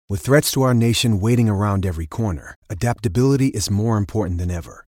With threats to our nation waiting around every corner, adaptability is more important than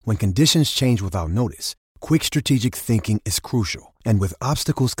ever. When conditions change without notice, quick strategic thinking is crucial. And with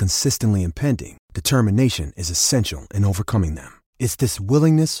obstacles consistently impending, determination is essential in overcoming them. It's this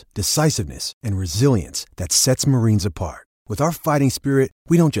willingness, decisiveness, and resilience that sets Marines apart. With our fighting spirit,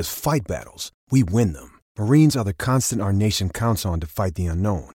 we don't just fight battles, we win them. Marines are the constant our nation counts on to fight the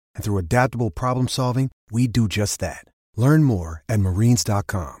unknown. And through adaptable problem solving, we do just that. Learn more at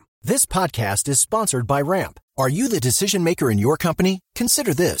marines.com. This podcast is sponsored by Ramp. Are you the decision maker in your company?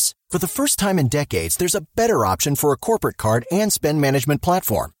 Consider this. For the first time in decades, there's a better option for a corporate card and spend management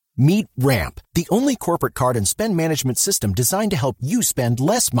platform. Meet Ramp, the only corporate card and spend management system designed to help you spend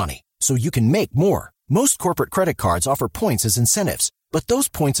less money so you can make more. Most corporate credit cards offer points as incentives, but those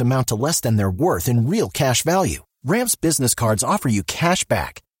points amount to less than their worth in real cash value. Ramp's business cards offer you cash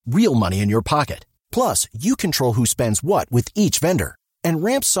back, real money in your pocket. Plus, you control who spends what with each vendor. And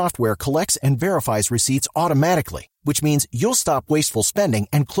Ramp software collects and verifies receipts automatically, which means you'll stop wasteful spending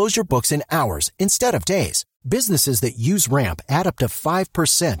and close your books in hours instead of days. Businesses that use Ramp add up to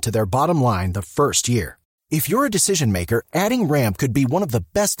 5% to their bottom line the first year. If you're a decision maker, adding Ramp could be one of the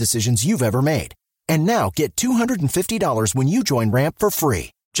best decisions you've ever made. And now get $250 when you join Ramp for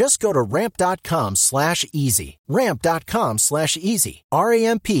free. Just go to ramp.com/easy. Ramp.com/easy.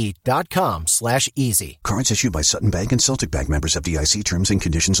 RAMP.com/easy. Cards issued by Sutton Bank and Celtic Bank, members of FDIC. Terms and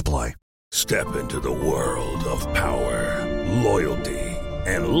conditions apply. Step into the world of power, loyalty,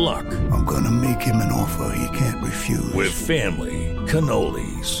 and luck. I'm gonna make him an offer he can't refuse. With family,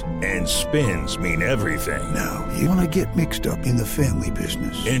 cannolis, and spins mean everything. Now, you wanna get mixed up in the family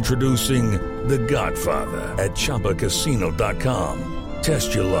business. Introducing The Godfather at ChumbaCasino.com.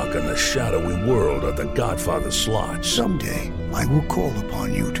 Test your luck in the shadowy world of The Godfather slot. Someday, I will call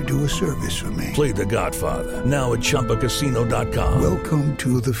upon you to do a service for me. Play The Godfather, now at ChumbaCasino.com. Welcome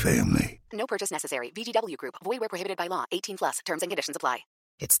to the family. No purchase necessary. VGW Group. Void where prohibited by law. 18+. Terms and conditions apply.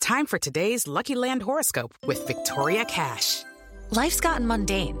 It's time for today's Lucky Land horoscope with Victoria Cash. Life's gotten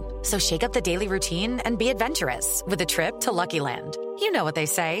mundane, so shake up the daily routine and be adventurous with a trip to Lucky Land. You know what they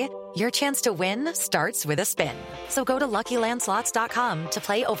say. Your chance to win starts with a spin. So go to LuckyLandSlots.com to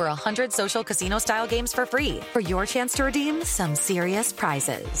play over 100 social casino-style games for free for your chance to redeem some serious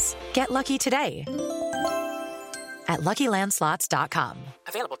prizes. Get lucky today at LuckyLandSlots.com.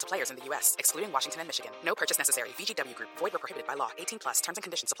 Available to players in the U.S., excluding Washington and Michigan. No purchase necessary. VGW Group. Void where prohibited by law. 18+. Terms and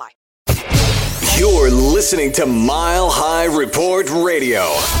conditions apply. You're listening to Mile High Report Radio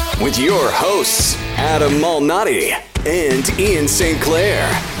with your hosts, Adam Malnati and Ian St. Clair.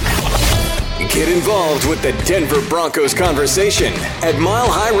 Get involved with the Denver Broncos conversation at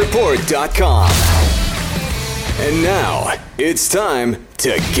MileHighReport.com. And now, it's time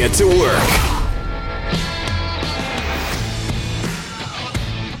to get to work.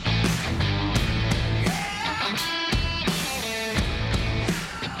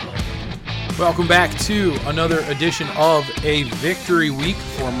 Welcome back to another edition of a victory week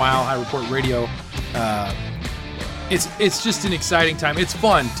for Mile High Report Radio. It's just an exciting time. It's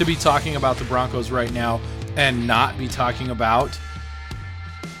fun to be talking about the Broncos right now and not be talking about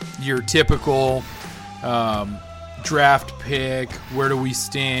your typical draft pick. Where do we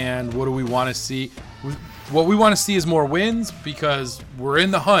stand? What do we want to see? What we want to see is more wins because we're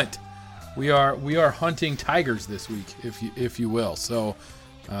in the hunt. We are hunting tigers this week, if you will. So.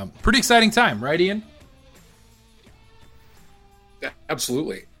 Pretty exciting time, right, Ian? Yeah,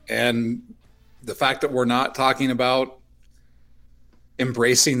 absolutely. And the fact that we're not talking about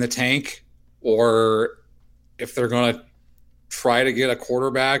embracing the tank or if they're going to try to get a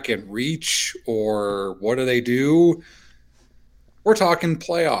quarterback and reach or what do they do, we're talking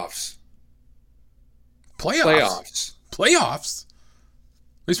playoffs. Playoffs?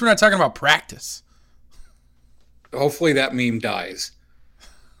 At least we're not talking about practice. Hopefully that meme dies.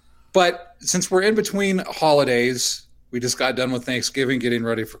 But since we're in between holidays, we just got done with Thanksgiving, getting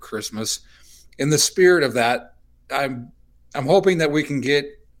ready for Christmas. In the spirit of that, I'm hoping that we can get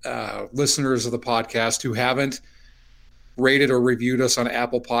listeners of the podcast who haven't rated or reviewed us on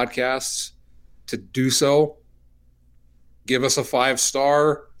Apple Podcasts to do so. Give us a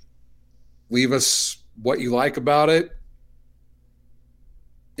 5-star. Leave us what you like about it.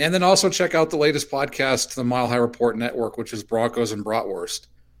 And then also check out the latest podcast to the Mile High Report Network, which is Broncos and Bratwurst.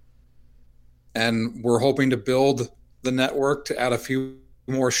 And we're hoping to build the network to add a few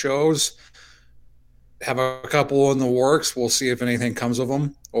more shows. Have a couple in the works. We'll see if anything comes of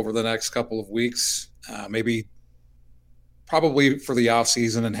them over the next couple of weeks. Probably for the off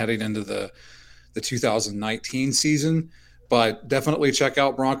season and heading into the 2019 season. But definitely check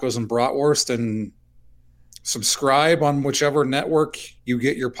out Broncos and Bratwurst. And subscribe on whichever network you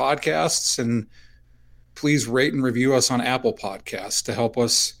get your podcasts, and please rate and review us on Apple Podcasts to help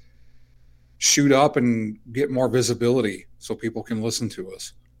us shoot up and get more visibility so people can listen to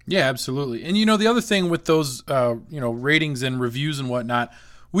us. Yeah, absolutely. And, the other thing with those, ratings and reviews and whatnot,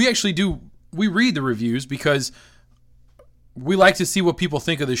 we read the reviews because we like to see what people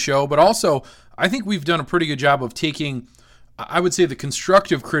think of the show. But also, I think we've done a pretty good job of taking, I would say, the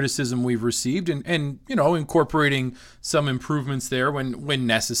constructive criticism we've received and incorporating some improvements there when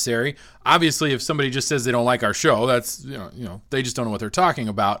necessary. Obviously, if somebody just says they don't like our show, that's, they just don't know what they're talking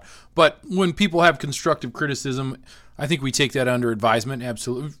about. But when people have constructive criticism, I think we take that under advisement.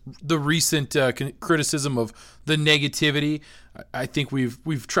 Absolutely. The recent criticism of the negativity, I think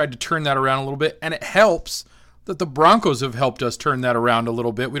we've tried to turn that around a little bit, and it helps that the Broncos have helped us turn that around a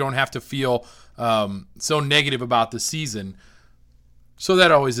little bit. We don't have to feel so negative about the season. So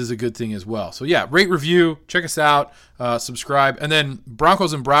that always is a good thing as well. So yeah, rate, review, check us out, subscribe, and then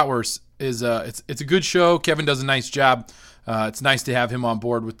Broncos and Bratwurst is it's a good show. Kevin does a nice job. It's nice to have him on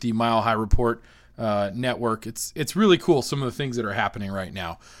board with the Mile High Report network. It's really cool, some of the things that are happening right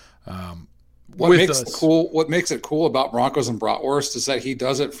now. What makes it cool about Broncos and Bratwurst is that he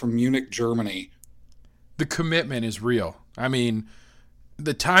does it from Munich, Germany. The commitment is real. I mean,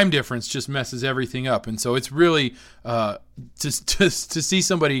 the time difference just messes everything up, and so it's really to see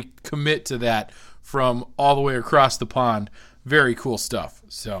somebody commit to that from all the way across the pond. Very cool stuff.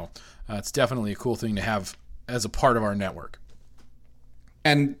 So it's definitely a cool thing to have as a part of our network.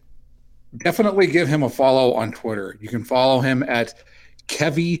 And definitely give him a follow on Twitter. You can follow him at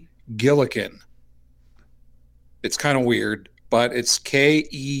Kevy Gillikin. It's kind of weird, but it's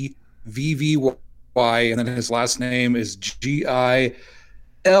Kevvy, and then his last name is Gilikin.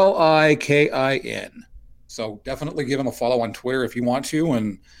 So definitely give him a follow on Twitter if you want to.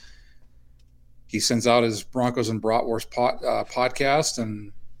 And he sends out his Broncos and Bratwurst podcast,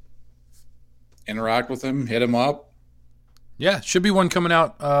 and interact with him, hit him up. Yeah, should be one coming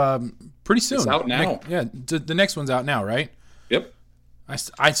out pretty soon. It's out now. The next one's out now, right? Yep.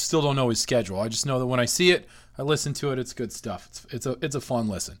 I still don't know his schedule. I just know that when I see it, I listen to it. It's good stuff. It's a fun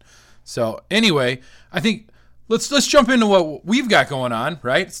listen. So anyway, I think let's jump into what we've got going on,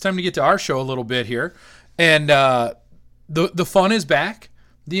 right? It's time to get to our show a little bit here. And the fun is back.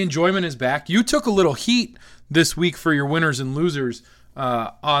 The enjoyment is back. You took a little heat this week for your winners and losers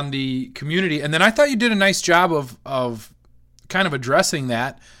on the community. And then I thought you did a nice job of kind of addressing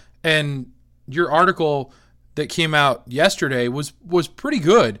that. And your article that came out yesterday was pretty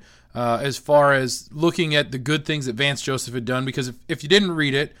good as far as looking at the good things that Vance Joseph had done. Because if you didn't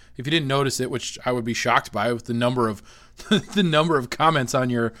read it, if you didn't notice it, which I would be shocked by with the number of comments on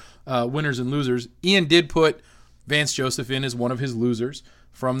your winners and losers, Ian did put Vance Joseph in as one of his losers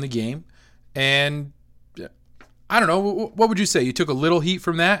from the game. And I don't know, what would you say? You took a little heat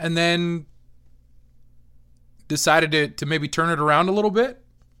from that and then decided to maybe turn it around a little bit?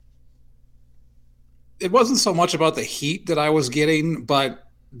 It wasn't so much about the heat that I was getting, but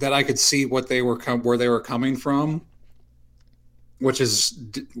that I could see where they were coming from, which is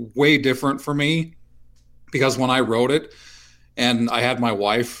way different for me, because when I wrote it, and I had my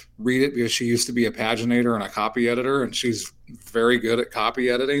wife read it because she used to be a paginator and a copy editor, and she's very good at copy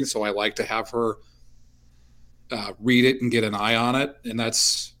editing, so I like to have her read it and get an eye on it, and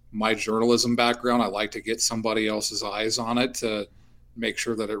that's my journalism background. I like to get somebody else's eyes on it to make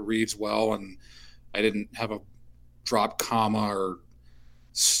sure that it reads well, and I didn't have a drop comma or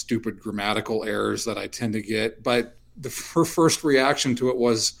stupid grammatical errors that I tend to get. But her first reaction to it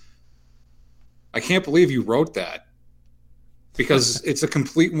was, I can't believe you wrote that, because it's a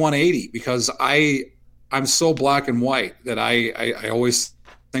complete 180, because I'm so black and white that I always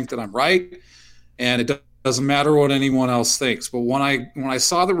think that I'm right, and it doesn't matter what anyone else thinks. But when I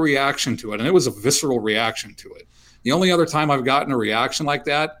saw the reaction to it, and it was a visceral reaction to it, the only other time I've gotten a reaction like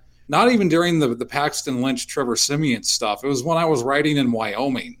that, not even during the Paxton Lynch, Trevor Siemian stuff, it was when I was writing in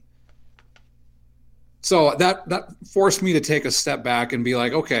Wyoming. So that forced me to take a step back and be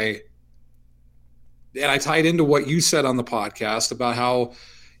like, okay. And I tied into what you said on the podcast about how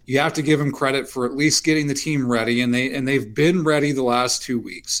you have to give them credit for at least getting the team ready, and they've been ready the last 2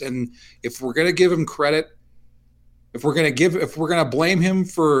 weeks. And if we're going to give him credit, if we're going to blame him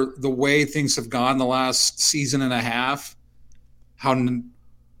for the way things have gone the last season and a half, how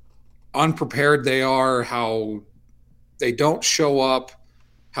unprepared they are, how they don't show up,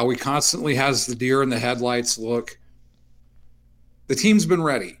 how he constantly has the deer in the headlights look, the team's been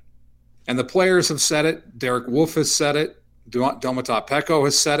ready. And the players have said it. Derek Wolfe has said it. Domata Peko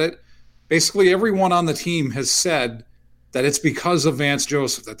has said it. Basically, everyone on the team has said that it's because of Vance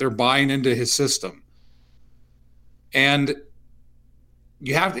Joseph, that they're buying into his system. And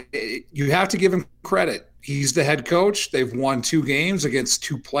you have to give him credit. He's the head coach. They've won 2 games against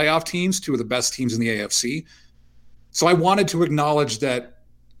 2 playoff teams, 2 of the best teams in the AFC. So I wanted to acknowledge that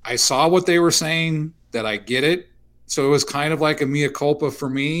I saw what they were saying, that I get it. So it was kind of like a mea culpa for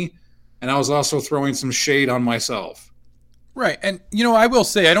me. And I was also throwing some shade on myself. Right. And, I will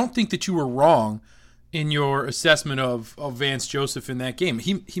say, I don't think that you were wrong in your assessment of Vance Joseph in that game.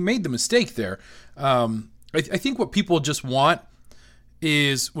 He made the mistake there. I think what people just want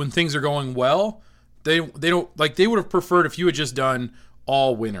is when things are going well, they don't like, they would have preferred if you had just done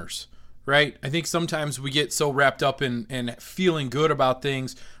all winners, right? I think sometimes we get so wrapped up in feeling good about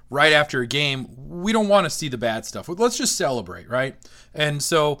things right after a game. We don't want to see the bad stuff. Let's just celebrate, right? And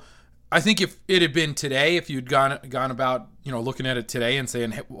so I think if it had been today, if you'd gone about, looking at it today and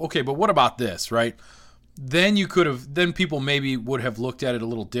saying, hey, okay, but what about this, right? Then people maybe would have looked at it a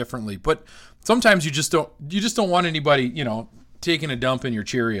little differently. But sometimes you just don't want anybody, taking a dump in your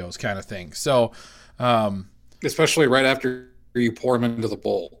Cheerios kind of thing. So, especially right after you pour them into the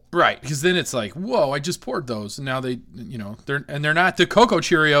bowl. Right, because then it's like, whoa, I just poured those, and now they're not the Cocoa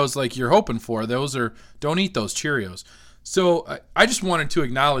Cheerios like you're hoping for. Don't eat those Cheerios. So I just wanted to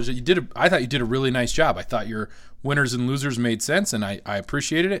acknowledge that I thought you did a really nice job. I thought your winners and losers made sense, and I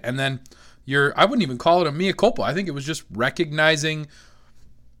appreciated it. And then I wouldn't even call it a mea culpa. I think it was just recognizing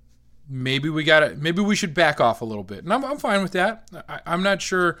maybe we should back off a little bit. And I'm fine with that. I'm not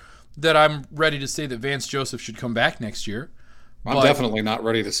sure that I'm ready to say that Vance Joseph should come back next year. I'm definitely not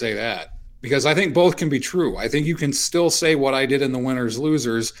ready to say that, because I think both can be true. I think you can still say what I did in the winners,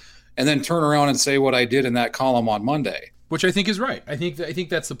 losers, and then turn around and say what I did in that column on Monday. Which I think is right. I think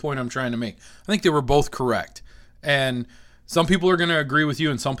that's the point I'm trying to make. I think they were both correct. And some people are going to agree with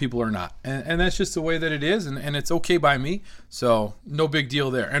you and some people are not. And that's just the way that it is, and it's okay by me. So no big deal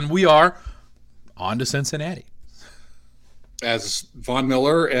there. And we are on to Cincinnati. As Von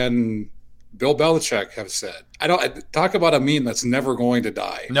Miller and Bill Belichick have said. Talk about a meme that's never going to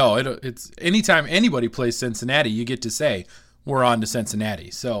die. No, it's anytime anybody plays Cincinnati, you get to say, we're on to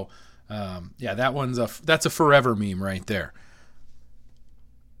Cincinnati. So, that's a forever meme right there.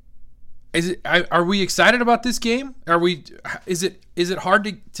 Are we excited about this game? Is it hard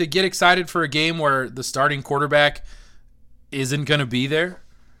to get excited for a game where the starting quarterback isn't going to be there?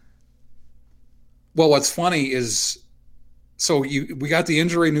 Well, what's funny is, we got the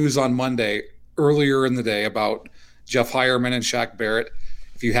injury news on Monday earlier in the day about Jeff Heuerman and Shaq Barrett.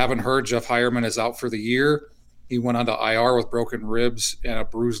 If you haven't heard, Jeff Heuerman is out for the year. He went onto IR with broken ribs and a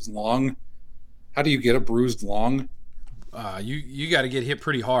bruised lung. How do you get a bruised lung? You got to get hit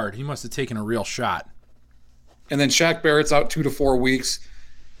pretty hard. He must have taken a real shot. And then Shaq Barrett's out 2 to 4 weeks.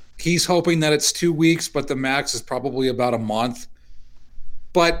 He's hoping that it's 2 weeks, but the max is probably about a month.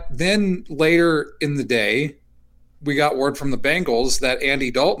 But then later in the day, we got word from the Bengals that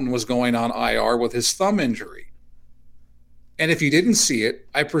Andy Dalton was going on IR with his thumb injury. And if you didn't see it,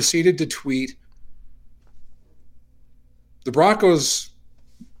 I proceeded to tweet, the Broncos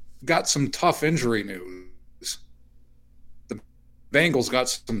got some tough injury news. The Bengals got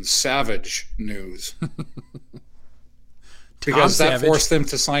some savage news. Because that forced them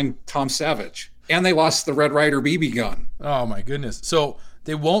to sign Tom Savage. And they lost the Red Ryder BB gun. Oh my goodness. So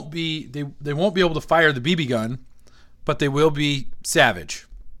they won't be able to fire the BB gun, but they will be Savage.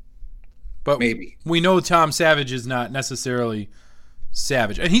 But maybe. We know Tom Savage is not necessarily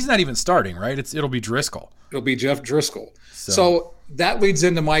Savage. And he's not even starting, right? It'll be Driscoll. It'll be Jeff Driscoll. So that leads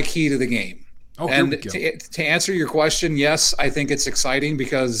into my key to the game. Oh, and to answer your question, yes, I think it's exciting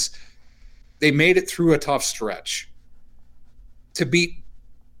because they made it through a tough stretch. To beat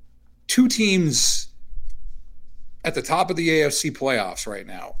 2 teams at the top of the AFC playoffs right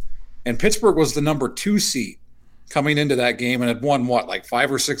now. And Pittsburgh was the number 2 seed coming into that game and had won,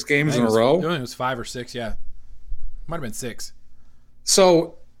 5 or 6 games in a row? I think it was 5 or 6, yeah. Might have been 6.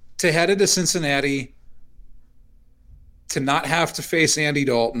 So to head into Cincinnati, to not have to face Andy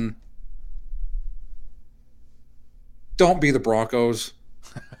Dalton, don't be the Broncos.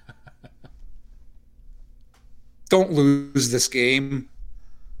 Don't lose this game.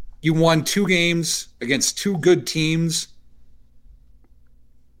 You won 2 games against 2 good teams.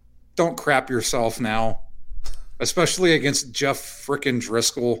 Don't crap yourself now, especially against Jeff frickin'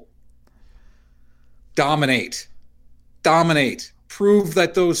 Driscoll. Dominate. Prove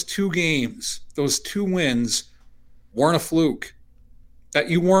that those 2 games, those 2 wins, weren't a fluke, that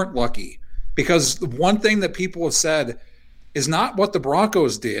you weren't lucky. Because the one thing that people have said is not what the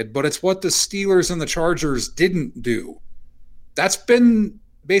Broncos did, but it's what the Steelers and the Chargers didn't do. That's been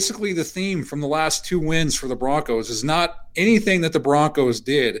basically the theme from the last 2 wins for the Broncos is not anything that the Broncos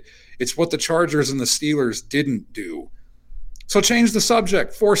did. It's what the Chargers and the Steelers didn't do. So change the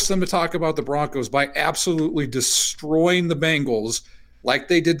subject, force them to talk about the Broncos by absolutely destroying the Bengals like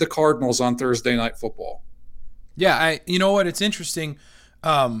they did the Cardinals on Thursday Night Football. Yeah, you know what? It's interesting.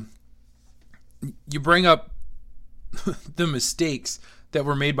 You bring up the mistakes that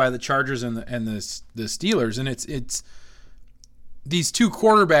were made by the Chargers and the Steelers, and it's these two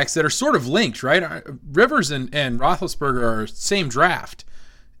quarterbacks that are sort of linked, right? Rivers and Roethlisberger are same draft,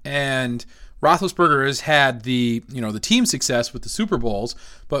 and Roethlisberger has had the team success with the Super Bowls,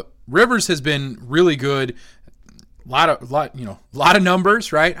 but Rivers has been really good. A lot of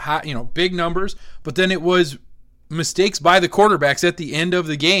numbers, right? Big numbers, but then it was mistakes by the quarterbacks at the end of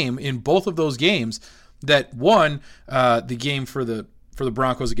the game in both of those games that won the game for the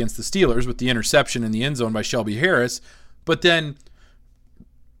Broncos against the Steelers with the interception in the end zone by Shelby Harris. But then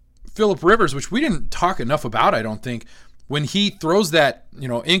Phillip Rivers, which we didn't talk enough about, I don't think, when he throws that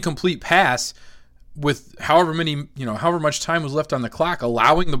incomplete pass with however much time was left on the clock,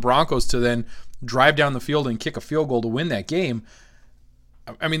 allowing the Broncos to then drive down the field and kick a field goal to win that game.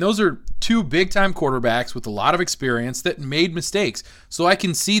 I mean, those are two big-time quarterbacks with a lot of experience that made mistakes. So I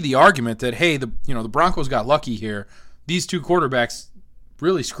can see the argument that, hey, the Broncos got lucky here. These two quarterbacks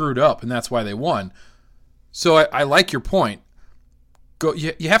really screwed up, and that's why they won. So I like your point.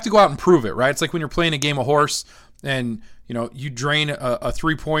 You have to go out and prove it, right? It's like when you're playing a game of horse and you drain a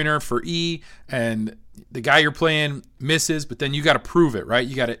three-pointer for E, and the guy you're playing misses, but then you got to prove it, right?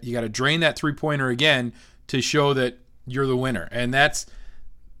 You got to drain that three-pointer again to show that you're the winner, and that's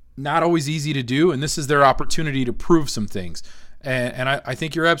not always easy to do, and this is their opportunity to prove some things. And I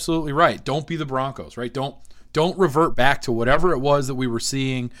think you're absolutely right. Don't be the Broncos, right? Don't revert back to whatever it was that we were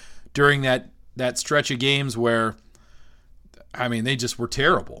seeing during that stretch of games where, I mean, they just were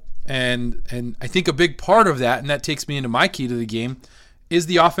terrible. And I think a big part of that, and that takes me into my key to the game, is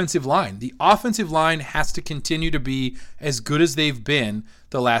the offensive line. The offensive line has to continue to be as good as they've been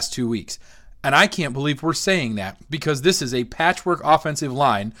the last 2 weeks. And I can't believe we're saying that, because this is a patchwork offensive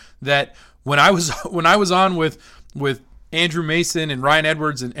line that when I was on with Andrew Mason and Ryan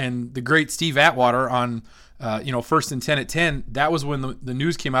Edwards and the great Steve Atwater on First and 10 at 10, that was when the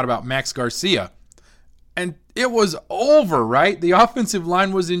news came out about Max Garcia. And it was over, right? The offensive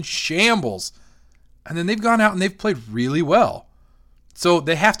line was in shambles. And then they've gone out and they've played really well. So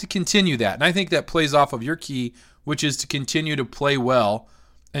they have to continue that. And I think that plays off of your key, which is to continue to play well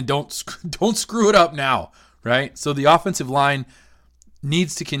and don't screw it up now, right? So the offensive line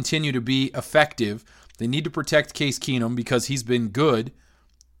needs to continue to be effective. They need to protect Case Keenum because he's been good.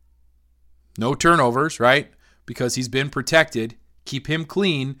 No turnovers, right? Because he's been protected. Keep him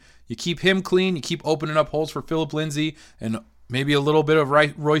clean. You keep him clean. You keep opening up holes for Phillip Lindsay and maybe a little bit of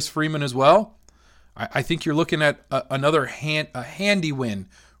Royce Freeman as well. I think you're looking at another handy win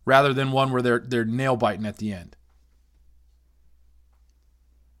rather than one where they're nail biting at the end.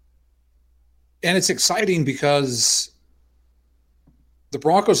 And it's exciting because the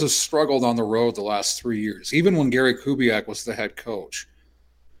Broncos have struggled on the road the last 3 years, even when Gary Kubiak was the head coach.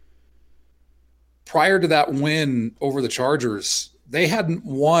 Prior to that win over the Chargers, they hadn't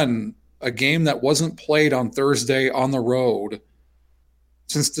won a game that wasn't played on Thursday on the road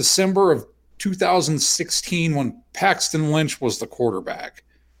since December of 2016 when Paxton Lynch was the quarterback.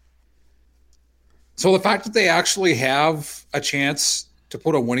 So the fact that they actually have a chance to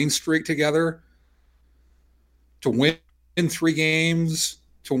put a winning streak together, to win 3 games,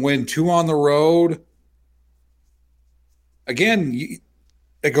 to win 2 on the road, again,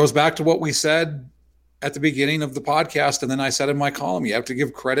 it goes back to what we said at the beginning of the podcast, and then I said in my column, you have to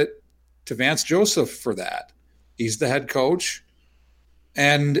give credit to Vance Joseph for that. He's the head coach.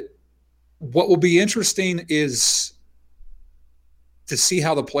 And what will be interesting is to see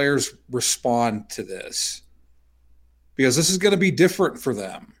how the players respond to this, because this is going to be different for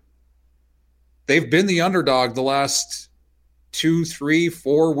them. They've been the underdog the last 2, 3,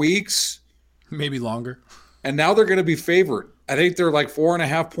 4 weeks. Maybe longer. And now they're going to be favored. I think they're like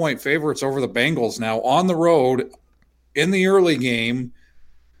 4.5-point favorites over the Bengals now on the road in the early game.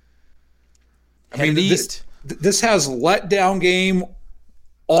 I mean, this has letdown game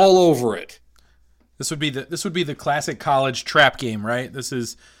all over it. This would be the classic college trap game, right? This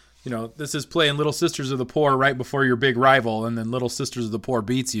is playing Little Sisters of the Poor right before your big rival, and then Little Sisters of the Poor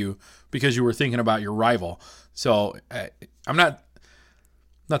beats you because you were thinking about your rival. So I'm not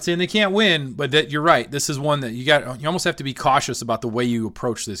saying they can't win, but that you're right. This is one that you almost have to be cautious about the way you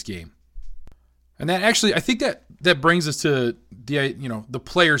approach this game. And that actually, I think that brings us to the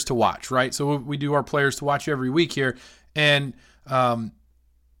players to watch, right? So we do our players to watch every week here, and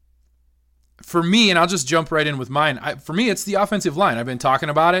for me, and I'll just jump right in with mine. For me, it's the offensive line. I've been talking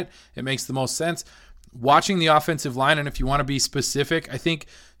about it. It makes the most sense. Watching the offensive line, and if you want to be specific, I think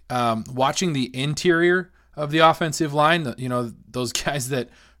watching the interior of the offensive line, those guys that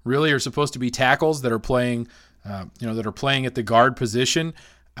really are supposed to be tackles that are playing, that are playing at the guard position.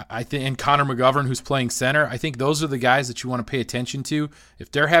 I think, and Connor McGovern, who's playing center, I think those are the guys that you want to pay attention to.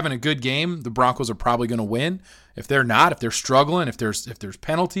 If they're having a good game, the Broncos are probably going to win. If they're not, if they're struggling, if there's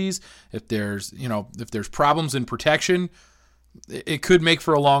penalties, if there's problems in protection, it could make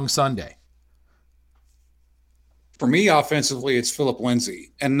for a long Sunday. For me, offensively, it's Phillip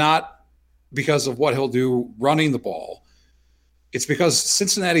Lindsay, and not because of what he'll do running the ball. It's because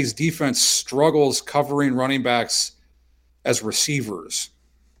Cincinnati's defense struggles covering running backs as receivers.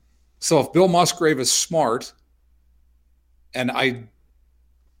 So if Bill Musgrave is smart, and I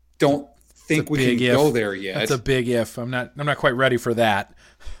don't think we can go there yet. That's a big if. I'm not quite ready for that.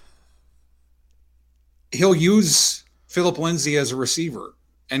 He'll use Phillip Lindsay as a receiver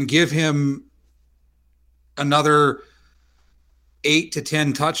and give him another 8 to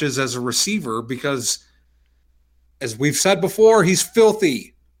 10 touches as a receiver because, as we've said before, he's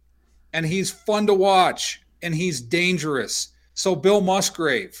filthy and he's fun to watch and he's dangerous. So Bill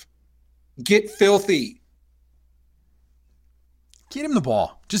Musgrave, get filthy. Get him the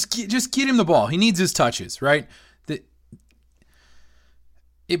ball. Just get him the ball. He needs his touches, right?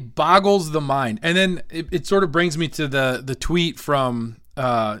 It boggles the mind. And then it sort of brings me to the tweet from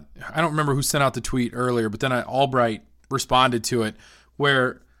I don't remember who sent out the tweet earlier, but then Albright responded to it,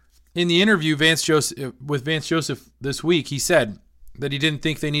 where in the interview with Vance Joseph this week, he said that he didn't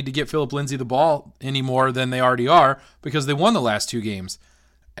think they need to get Phillip Lindsay the ball any more than they already are because they won the last 2 games.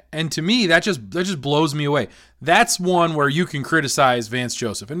 And to me, that just blows me away. That's one where you can criticize Vance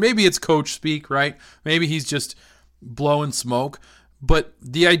Joseph. And maybe it's coach speak, right? Maybe he's just blowing smoke. But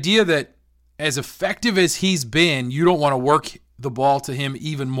the idea that as effective as he's been, you don't want to work the ball to him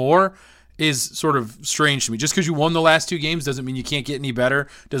even more is sort of strange to me. Just because you won the last 2 games doesn't mean you can't get any better.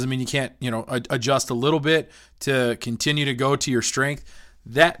 Doesn't mean you can't, adjust a little bit to continue to go to your strength.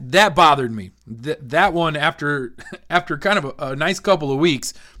 That bothered me. That one after kind of a nice couple of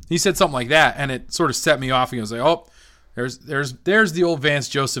weeks, he said something like that, and it sort of set me off. He was like, "Oh, there's the old Vance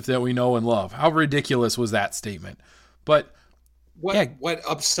Joseph that we know and love." How ridiculous was that statement? But what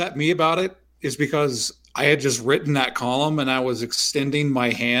upset me about it is because I had just written that column and I was extending my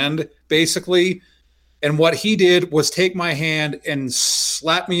hand basically, and what he did was take my hand and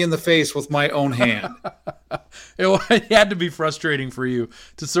slap me in the face with my own hand. It had to be frustrating for you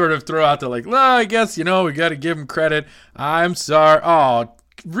to sort of throw out I guess, we got to give him credit. I'm sorry. Oh,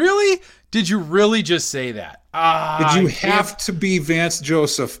 really? Did you really just say that? Did you have to be Vance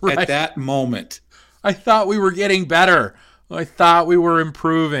Joseph at that moment? I thought we were getting better. I thought we were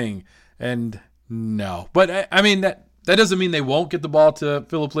improving. And no. But, I mean, that doesn't mean they won't get the ball to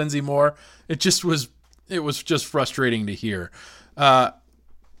Phillip Lindsay more. It was just frustrating to hear.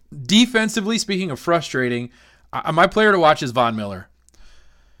 Defensively, speaking of frustrating, my player to watch is Von Miller.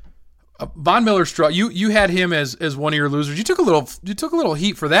 Von Miller, you had him as one of your losers. You took a little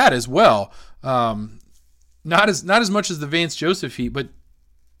heat for that as well. Not as much as the Vance Joseph heat, but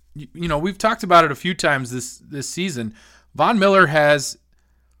we've talked about it a few times this season. Von Miller has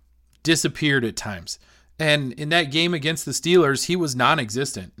disappeared at times, and in that game against the Steelers, he was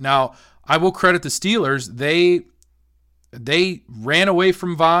non-existent. Now, I will credit the Steelers. They ran away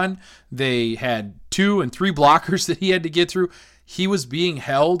from Von. They had 2 and 3 blockers that he had to get through. He was being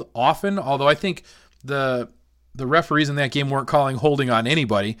held often, although I think the referees in that game weren't calling holding on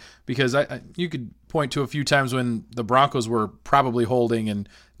anybody, because you could point to a few times when the Broncos were probably holding and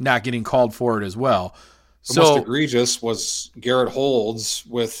not getting called for it as well. The most egregious was Garrett Holds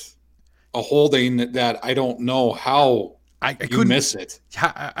with a holding that I don't know how I couldn't miss it.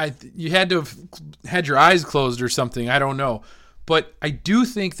 You had to have had your eyes closed or something. I don't know. But I do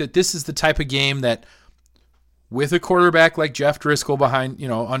think that this is the type of game that, with a quarterback like Jeff Driscoll behind,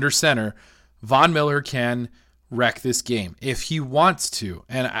 under center, Von Miller can wreck this game if he wants to.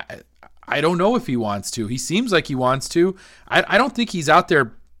 And I don't know if he wants to. He seems like he wants to. I don't think he's out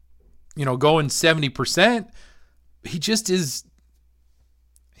there, going 70%. He just is.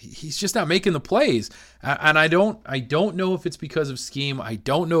 He's just not making the plays, and I don't know if it's because of scheme. I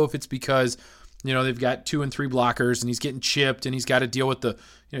don't know if it's because they've got 2 and 3 blockers and he's getting chipped and he's got to deal with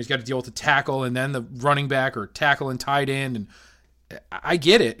the tackle and then the running back or tackle and tight end. And I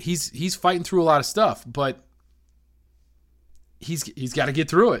get it. He's fighting through a lot of stuff, but he's got to get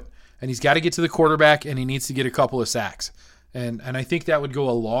through it, and he's got to get to the quarterback, and he needs to get a couple of sacks, and I think that would go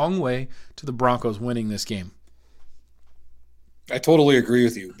a long way to the Broncos winning this game. I totally agree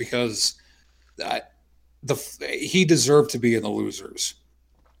with you, because he deserved to be in the losers.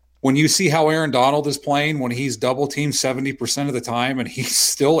 When you see how Aaron Donald is playing, when he's double teamed 70% of the time and he's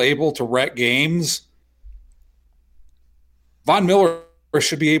still able to wreck games, Von Miller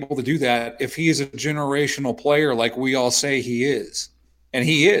should be able to do that if he is a generational player like we all say he is. And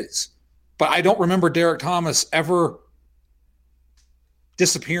he is. But I don't remember Derek Thomas ever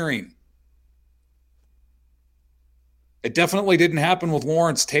disappearing. It definitely didn't happen with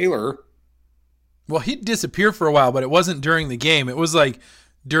Lawrence Taylor. Well, he'd disappear for a while, but it wasn't during the game. It was like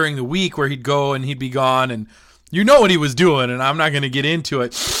during the week where he'd go and he'd be gone, and you know what he was doing, and I'm not going to get into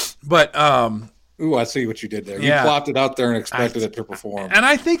it. But ooh, I see what you did there. Yeah. You plopped it out there and expected it to perform. And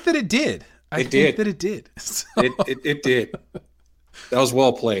I think that it did. I think that it did. So. It did. That was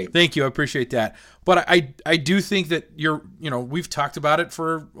well played. Thank you. I appreciate that. But I do think that we've talked about it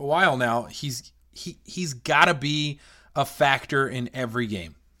for a while now. He's got to be a factor in every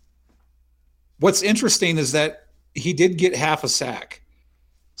game. What's interesting is that he did get half a sack.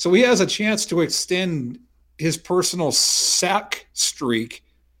 So he has a chance to extend his personal sack streak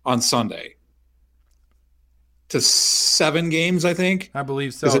on Sunday to 7 games, I think. I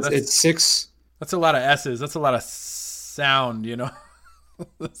believe so. It's 6. That's a lot of S's. That's a lot of sound,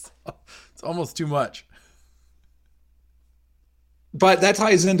 It's almost too much. But that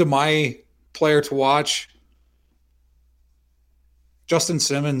ties into my player to watch, Justin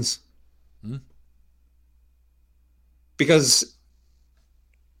Simmons. Because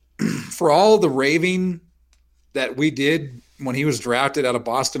for all the raving that we did when he was drafted out of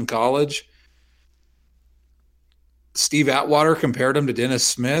Boston College, Steve Atwater compared him to Dennis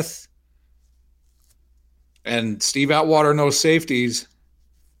Smith. And Steve Atwater knows safeties.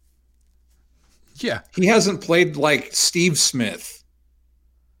 Yeah. He hasn't played like Steve Smith.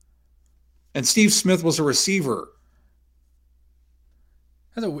 And Steve Smith was a receiver.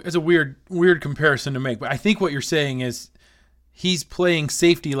 That's a weird comparison to make. But I think what you're saying is he's playing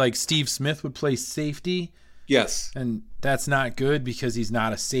safety like Steve Smith would play safety. Yes. And that's not good because he's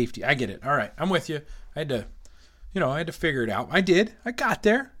not a safety. I get it. All right. I'm with you. I had to figure it out. I did. I got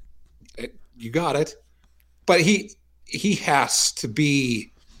there. You got it. But he has to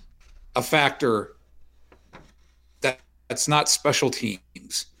be a factor that's not special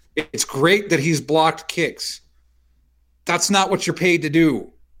teams. It's great that he's blocked kicks. That's not what you're paid to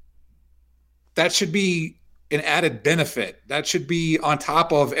do. That should be an added benefit. That should be on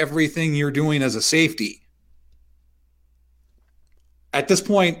top of everything you're doing as a safety. At this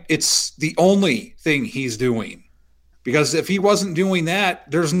point, it's the only thing he's doing. Because if he wasn't doing that,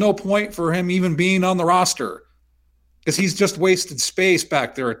 there's no point for him even being on the roster. Because he's just wasted space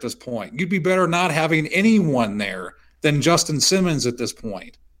back there at this point. You'd be better not having anyone there than Justin Simmons at this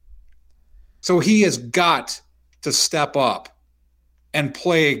point. So he has got to step up and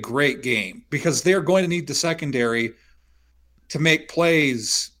play a great game because they're going to need the secondary to make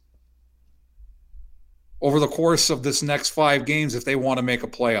plays over the course of this next 5 games if they want to make a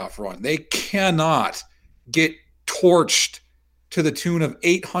playoff run. They cannot get torched to the tune of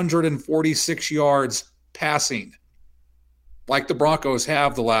 846 yards passing like the Broncos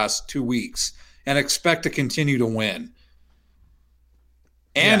have the last 2 weeks and expect to continue to win.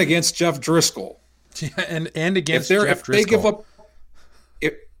 And against Jeff Driscoll. Yeah, and against Jeff Driscoll.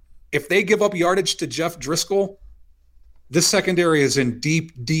 If they give up yardage to Jeff Driscoll, this secondary is in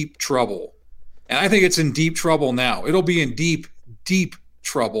deep, deep trouble. And I think it's in deep trouble now. It'll be in deep, deep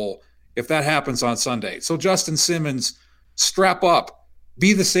trouble if that happens on Sunday. So Justin Simmons, strap up.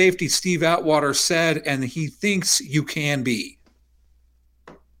 Be the safety Steve Atwater said, and he thinks you can be.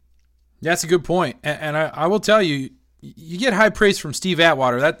 That's a good point. And I will tell you, you get high praise from Steve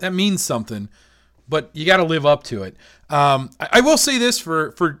Atwater. That means something, but you got to live up to it. I will say this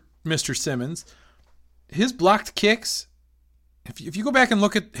for Mr. Simmons. His blocked kicks, if you go back and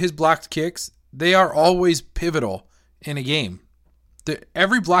look at his blocked kicks, they are always pivotal in a game.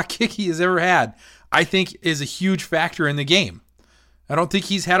 Every block kick he has ever had, I think, is a huge factor in the game. I don't think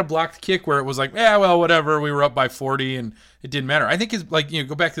he's had a blocked kick where it was like, whatever, we were up by 40 and it didn't matter. I think it's like,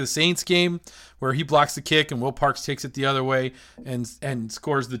 go back to the Saints game where he blocks the kick and Will Parks takes it the other way and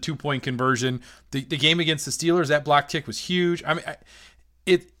scores the 2-point conversion. The game against the Steelers, that block kick was huge. I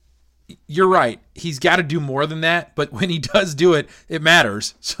mean, you're right. He's got to do more than that, but when he does do it, it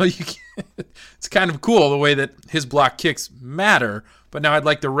matters. So it's kind of cool the way that his block kicks matter, but now I'd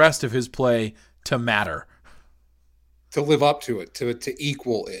like the rest of his play to matter. To live up to it, to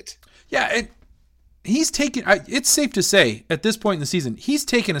equal it. Yeah, he's taken. It's safe to say at this point in the season, he's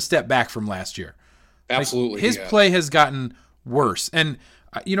taken a step back from last year. Absolutely, his play has gotten worse, and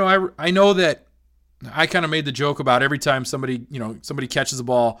I know that I kind of made the joke about every time somebody catches the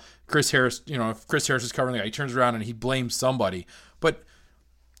ball, Chris Harris, if Chris Harris is covering the guy, he turns around and he blames somebody. But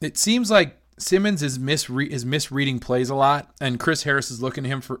it seems like Simmons is misreading plays a lot, and Chris Harris is looking to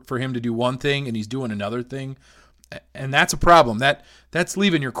him for him to do one thing, and he's doing another thing, and that's a problem. That's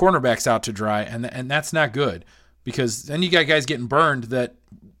leaving your cornerbacks out to dry, and that's not good, because then you got guys getting burned that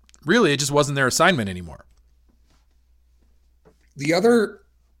really it just wasn't their assignment anymore. The other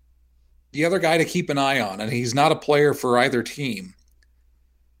guy to keep an eye on, and he's not a player for either team,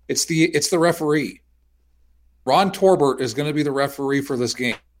 it's the referee. Ron Torbert is going to be the referee for this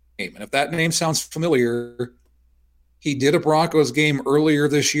game. And if that name sounds familiar, he did a Broncos game earlier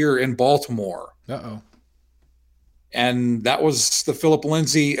this year in Baltimore. Uh-oh. And that was the Philip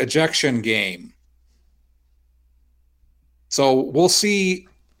Lindsay ejection game. So we'll see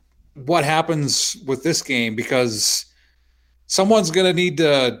what happens with this game, because someone's going to need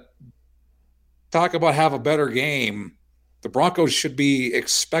to talk about have a better game. The Broncos should be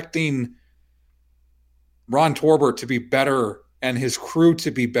expecting Ron Torbert to be better and his crew to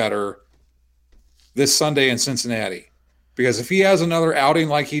be better this Sunday in Cincinnati. Because if he has another outing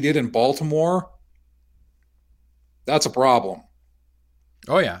like he did in Baltimore, that's a problem.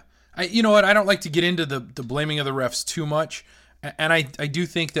 Oh, yeah. You know what? I don't like to get into the blaming of the refs too much. And I do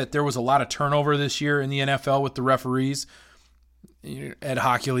think that there was a lot of turnover this year in the NFL with the referees. Ed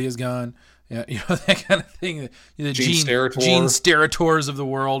Hockley is gone. Yeah, that kind of thing. The Gene Sterators of the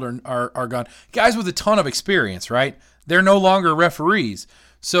world are gone. Guys with a ton of experience, right? They're no longer referees.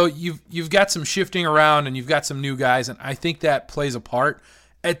 So you've got some shifting around and you've got some new guys, and I think that plays a part.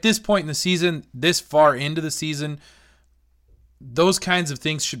 At this point in the season, this far into the season, those kinds of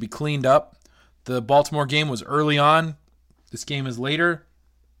things should be cleaned up. The Baltimore game was early on. This game is later.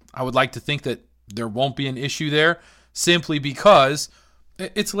 I would like to think that there won't be an issue there, simply because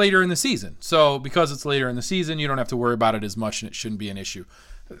it's later in the season. So because it's later in the season, you don't have to worry about it as much, and it shouldn't be an issue.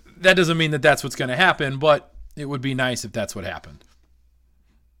 That doesn't mean that that's what's going to happen, but it would be nice if that's what happened.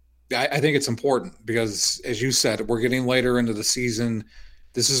 I think it's important because, as you said, we're getting later into the season.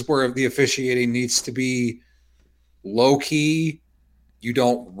 This is where the officiating needs to be low-key. You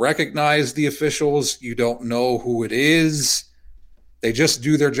don't recognize the officials. You don't know who it is. They just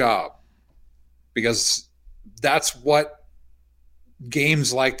do their job, because that's what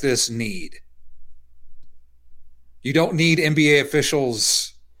games like this need. You don't need NBA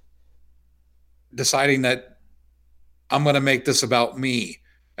officials deciding that I'm going to make this about me,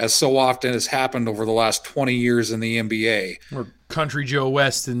 as so often has happened over the last 20 years in the NBA. Or Country Joe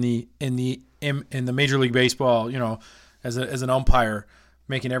West in the Major League Baseball, as an umpire,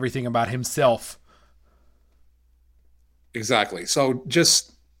 making everything about himself. Exactly. So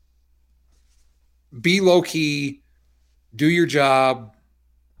just be low key, do your job.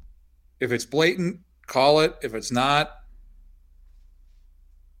 If it's blatant, call it. If it's not,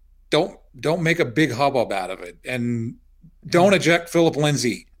 don't make a big hubbub out of it, and don't eject Philip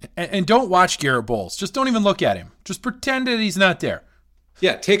Lindsay. And don't watch Garrett Bowles. Just don't even look at him. Just pretend that he's not there.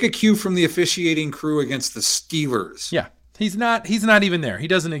 Yeah, take a cue from the officiating crew against the Steelers. Yeah, he's not even there. He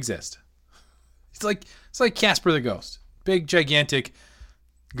doesn't exist. It's like Casper the Ghost, big gigantic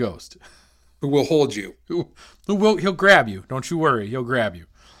ghost who will hold you. He'll grab you. Don't you worry. He'll grab you.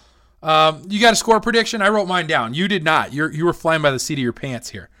 You got a score prediction? I wrote mine down. You did not. You were flying by the seat of your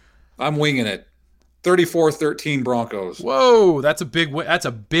pants here. I'm winging it. 34-13 Broncos. Whoa, that's a big win. That's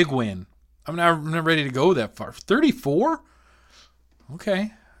a big win. I'm not ready to go that far. 34?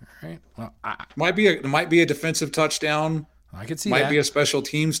 Okay. All right. Well, it might be a defensive touchdown. I could see that. Might be a special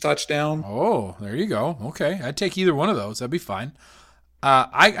teams touchdown. Oh, there you go. Okay. I'd take either one of those. That'd be fine.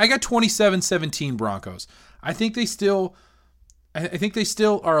 I got 27-17 Broncos. I think they still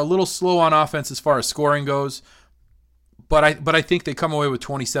are a little slow on offense as far as scoring goes. But I think they come away with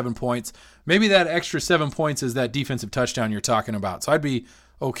 27 points. Maybe that extra 7 points is that defensive touchdown you're talking about. So I'd be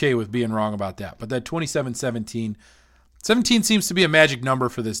okay with being wrong about that. But that 27-17, 17 seems to be a magic number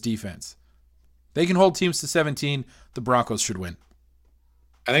for this defense. They can hold teams to 17. The Broncos should win.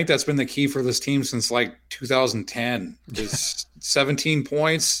 I think that's been the key for this team since 2010. Is 17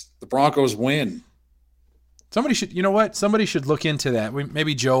 points, the Broncos win. Somebody should look into that.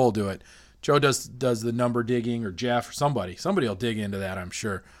 Maybe Joe will do it. Joe does the number digging, or Jeff, or somebody will dig into that, I'm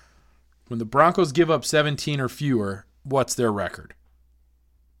sure. When the Broncos give up 17 or fewer, what's their record?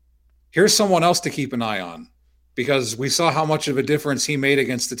 Here's someone else to keep an eye on, because we saw how much of a difference he made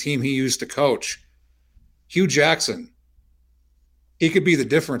against the team he used to coach. Hugh Jackson. He could be the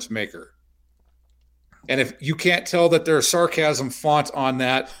difference maker. And if you can't tell that there's sarcasm font on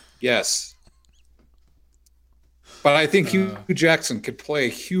that, yes. But I think Hugh Jackson could play a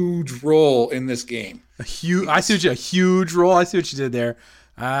huge role in this game. A huge role. I see what you did there.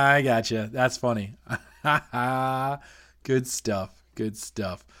 I gotcha. That's funny. Good stuff.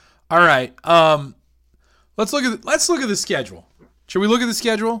 All right. Let's look at the schedule. Should we look at the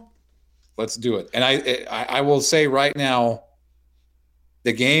schedule? Let's do it. And I will say right now,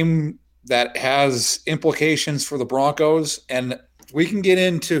 the game that has implications for the Broncos, and we can get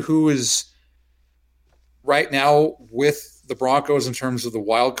into who is right now with the Broncos in terms of the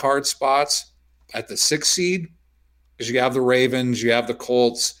wild card spots at the 6th seed, because you have the Ravens, you have the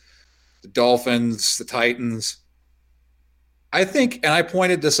Colts, the Dolphins, the Titans. I think, and I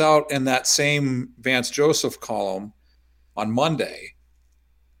pointed this out in that same Vance Joseph column on Monday,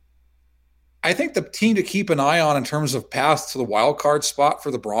 I think the team to keep an eye on in terms of path to the wild card spot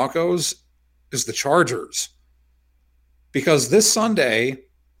for the Broncos is the Chargers. Because this Sunday,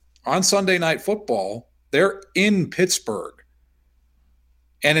 on Sunday Night Football, they're in Pittsburgh.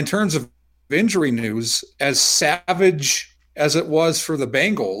 And in terms of injury news, as savage as it was for the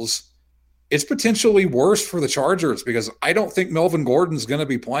Bengals, it's potentially worse for the Chargers because I don't think Melvin Gordon's going to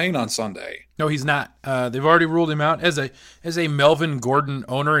be playing on Sunday. No, he's not. They've already ruled him out as a Melvin Gordon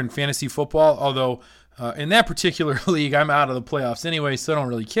owner in fantasy football, although in that particular league, I'm out of the playoffs anyway, so I don't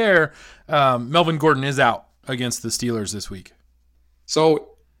really care. Melvin Gordon is out against the Steelers this week.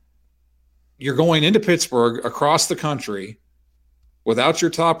 So you're going into Pittsburgh across the country without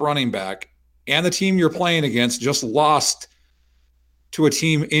your top running back, and the team you're playing against just lost to a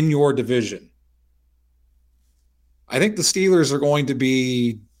team in your division. I think the Steelers are going to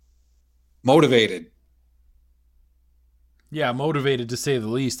be motivated. Yeah, motivated to say the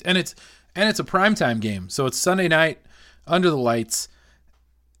least. And it's a primetime game. So it's Sunday night under the lights.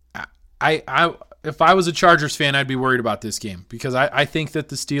 If I was a Chargers fan, I'd be worried about this game because I think that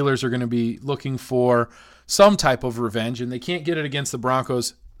the Steelers are going to be looking for some type of revenge, and they can't get it against the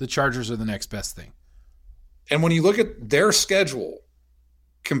Broncos. The Chargers are the next best thing. And when you look at their schedule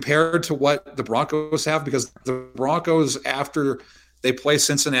compared to what the Broncos have, because the Broncos, after they play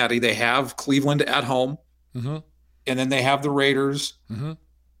Cincinnati, they have Cleveland at home, mm-hmm. and then they have the Raiders, mm-hmm.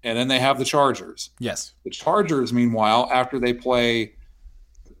 and then they have the Chargers. Yes. The Chargers, meanwhile, after they play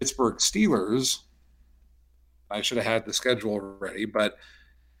the Pittsburgh Steelers, I should have had the schedule already, but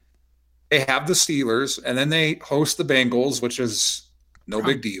they have the Steelers, and then they host the Bengals, which is no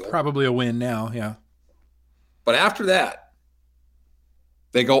big deal. Probably a win now, yeah. But after that,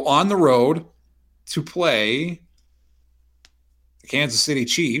 they go on the road to play the Kansas City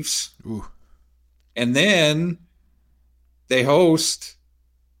Chiefs. Ooh. And then they host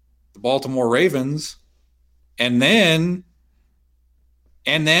the Baltimore Ravens. And then.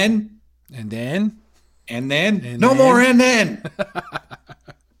 No more and then.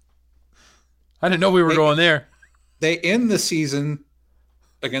 I didn't know we were going there. They end the season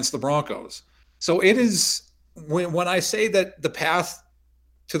against the Broncos. So it is, when I say that the path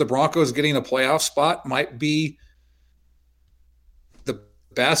to the Broncos getting a playoff spot might be the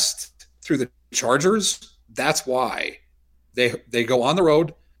best through the Chargers, that's why. They go on the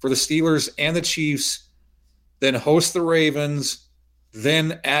road for the Steelers and the Chiefs, then host the Ravens,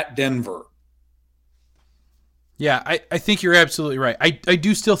 then at Denver. Yeah, I think you're absolutely right. I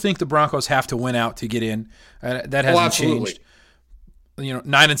do still think the Broncos have to win out to get in. That hasn't changed.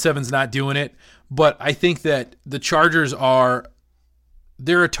 9-7's not doing it, but I think that the Chargers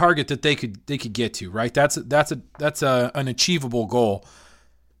they're a target that they could get to, right? That's an achievable goal,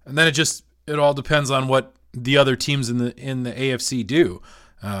 and then it all depends on what the other teams in the AFC do.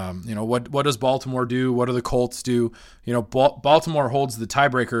 What does Baltimore do? What do the Colts do? Baltimore holds the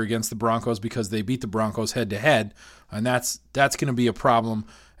tiebreaker against the Broncos because they beat the Broncos head to head, and that's going to be a problem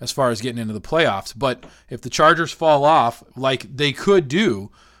as far as getting into the playoffs. But if the Chargers fall off, like they could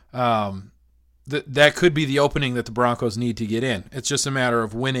do, that could be the opening that the Broncos need to get in. It's just a matter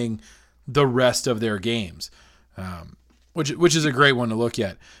of winning the rest of their games, which is a great one to look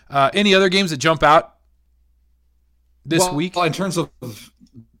at. Any other games that jump out this week? In terms of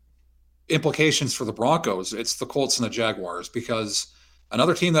implications for the Broncos, it's the Colts and the Jaguars, because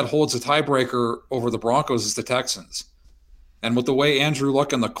another team that holds a tiebreaker over the Broncos is the Texans. And with the way Andrew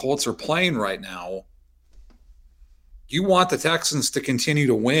Luck and the Colts are playing right now, you want the Texans to continue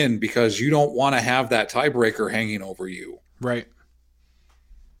to win because you don't want to have that tiebreaker hanging over you. Right.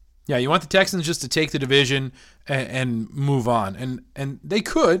 Yeah, you want the Texans just to take the division and move on. And they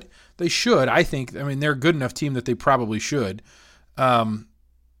should, I think. I mean, they're a good enough team that they probably should. And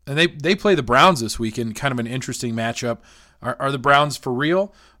they play the Browns this week in kind of an interesting matchup. Are the Browns for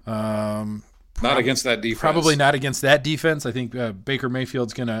real? Not against that defense. Probably not against that defense. I think Baker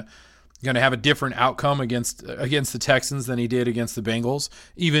Mayfield's going to going to have a different outcome against the Texans than he did against the Bengals.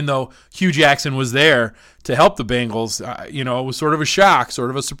 Even though Hugh Jackson was there to help the Bengals, it was sort of a shock, sort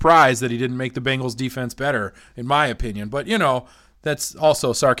of a surprise that he didn't make the Bengals defense better, in my opinion. But, that's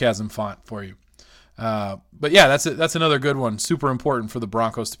also sarcasm font for you. But yeah, that's another good one. Super important for the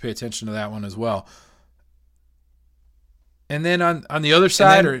Broncos to pay attention to that one as well. And then on the other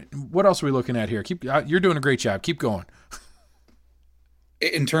side, or what else are we looking at here? You're doing a great job. Keep going.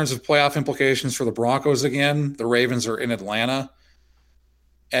 In terms of playoff implications for the Broncos again, the Ravens are in Atlanta.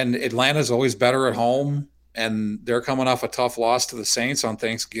 And Atlanta's always better at home. And they're coming off a tough loss to the Saints on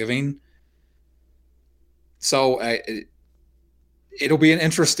Thanksgiving. So it'll be an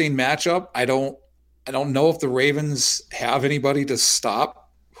interesting matchup. I don't know if the Ravens have anybody to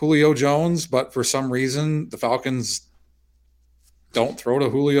stop Julio Jones, but for some reason the Falcons don't throw to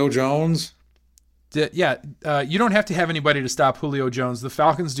Julio Jones. You don't have to have anybody to stop Julio Jones. The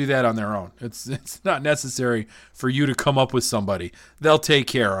Falcons do that on their own. It's not necessary for you to come up with somebody. They'll take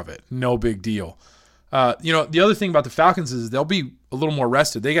care of it. No big deal. The other thing about the Falcons is they'll be a little more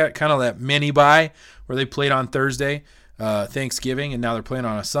rested. They got kind of that mini bye where they played on Thursday, Thanksgiving, and now they're playing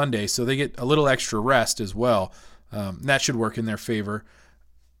on a Sunday, so they get a little extra rest as well. That should work in their favor.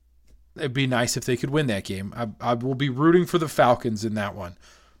 It'd be nice if they could win that game. I will be rooting for the Falcons in that one.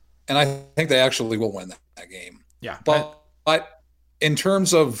 And I think they actually will win that game. Yeah. But in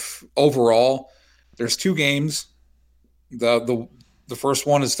terms of overall, there's two games. The first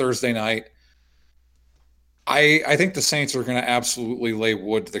one is Thursday night. I think the Saints are going to absolutely lay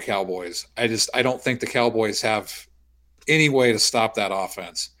wood to the Cowboys. I don't think the Cowboys have any way to stop that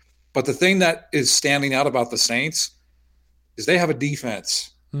offense. But the thing that is standing out about the Saints is they have a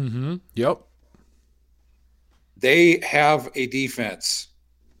defense. Mm-hmm. Yep. They have a defense.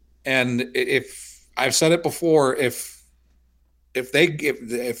 And if I've said it before, if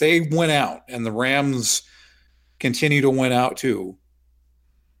they win out and the Rams continue to win out too,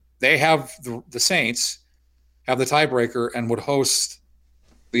 they have the Saints have the tiebreaker and would host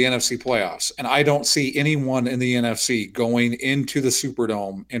the NFC playoffs. And I don't see anyone in the NFC going into the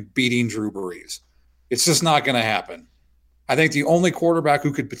Superdome and beating Drew Brees. It's just not going to happen. I think the only quarterback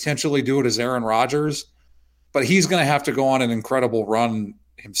who could potentially do it is Aaron Rodgers, but he's going to have to go on an incredible run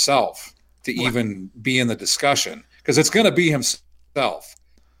himself to even be in the discussion, because it's going to be himself.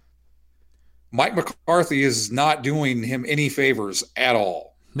 Mike McCarthy is not doing him any favors at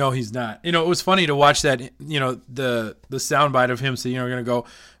all. No, he's not. It was funny to watch that, the soundbite of him saying, we're going to go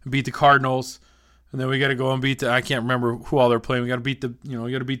and beat the Cardinals, and then we got to go and beat I can't remember who all they're playing. We got to beat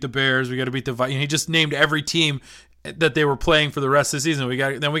we got to beat the Bears. We got to beat the Vikings. He just named every team that they were playing for the rest of the season. We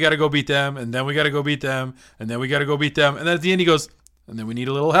got to go beat them, and then we got to go beat them, and then we got to go beat them. And then at the end he goes, and then we need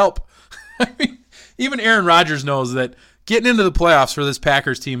a little help. I mean, even Aaron Rodgers knows that getting into the playoffs for this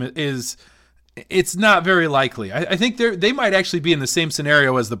Packers team it's not very likely. I think they might actually be in the same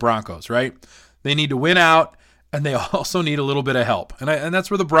scenario as the Broncos, right? They need to win out, and they also need a little bit of help. And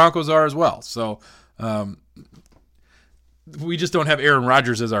that's where the Broncos are as well. So we just don't have Aaron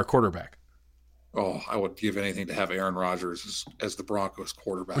Rodgers as our quarterback. Oh, I would give anything to have Aaron Rodgers as the Broncos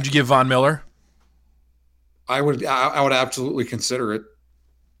quarterback. Would you give Von Miller? I would absolutely consider it.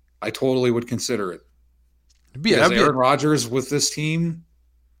 I totally would consider it. Aaron Rodgers with this team.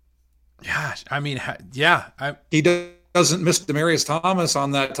 Yeah, I mean, yeah. He doesn't miss Demaryius Thomas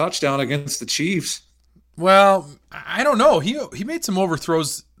on that touchdown against the Chiefs. Well, I don't know. He made some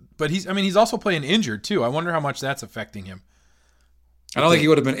overthrows, but he's also playing injured too. I wonder how much that's affecting him. I don't think he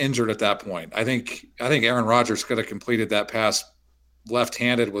would have been injured at that point. I think Aaron Rodgers could have completed that pass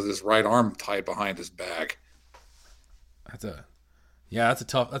left-handed with his right arm tied behind his back. That's a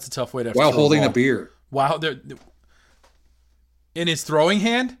tough way to. While holding a beer. Wow, in his throwing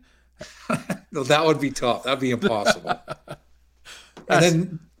hand. No, that would be tough. That'd be impossible. And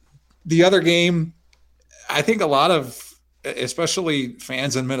then the other game, I think a lot of, especially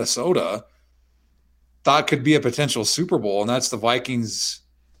fans in Minnesota, thought could be a potential Super Bowl, and that's the Vikings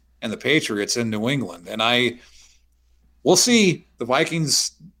and the Patriots in New England. And we'll see. The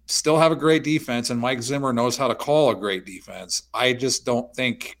Vikings still have a great defense, and Mike Zimmer knows how to call a great defense. I just don't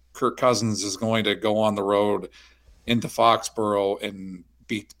think Kirk Cousins is going to go on the road into Foxborough and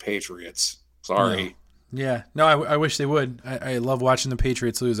beat the Patriots. Sorry. No. Yeah. No, I wish they would. I love watching the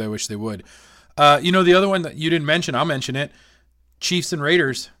Patriots lose. I wish they would. The other one that you didn't mention, I'll mention it. Chiefs and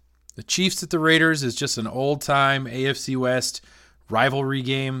Raiders. The Chiefs at the Raiders is just an old-time AFC West rivalry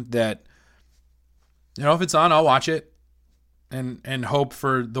game that, if it's on, I'll watch it and hope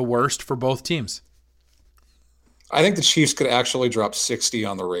for the worst for both teams. I think the Chiefs could actually drop 60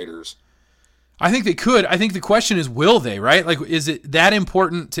 on the Raiders. I think they could. I think the question is, will they, right? Like, is it that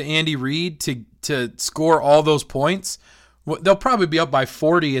important to Andy Reid to score all those points? Well, they'll probably be up by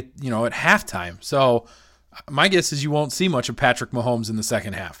 40 at halftime. So my guess is you won't see much of Patrick Mahomes in the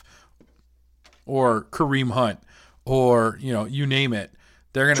second half, or Kareem Hunt, or you name it.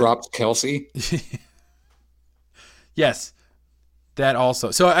 They're gonna drop Kelsey. Yes, that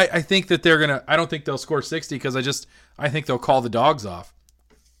also. So I think that they're gonna. I don't think they'll score 60 because I think they'll call the dogs off.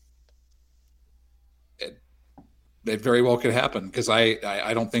 It very well could happen because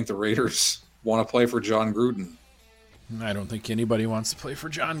I don't think the Raiders want to play for John Gruden. I don't think anybody wants to play for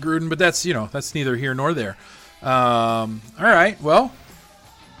John Gruden, but that's neither here nor there. All right, well,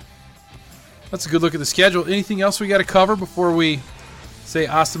 that's a good look at the schedule. Anything else we got to cover before we say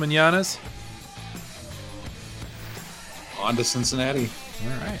hasta mañanas? On to Cincinnati. All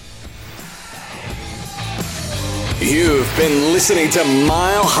right. You've been listening to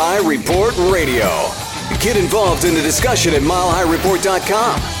Mile High Report Radio. Get involved in the discussion at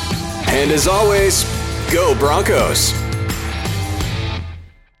milehighreport.com. And as always, go Broncos.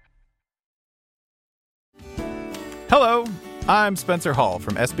 Hello, I'm Spencer Hall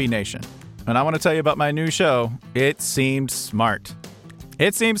from SB Nation, and I want to tell you about my new show, It Seems Smart.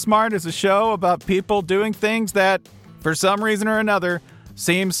 It Seems Smart is a show about people doing things that, for some reason or another,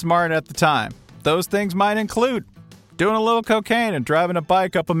 seem smart at the time. Those things might include doing a little cocaine and driving a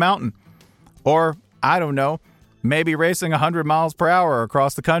bike up a mountain. Or, I don't know, maybe racing 100 miles per hour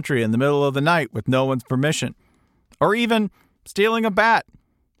across the country in the middle of the night with no one's permission. Or even stealing a bat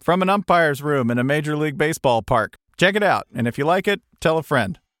from an umpire's room in a Major League Baseball park. Check it out, and if you like it, tell a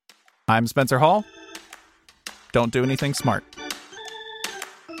friend. I'm Spencer Hall. Don't do anything smart.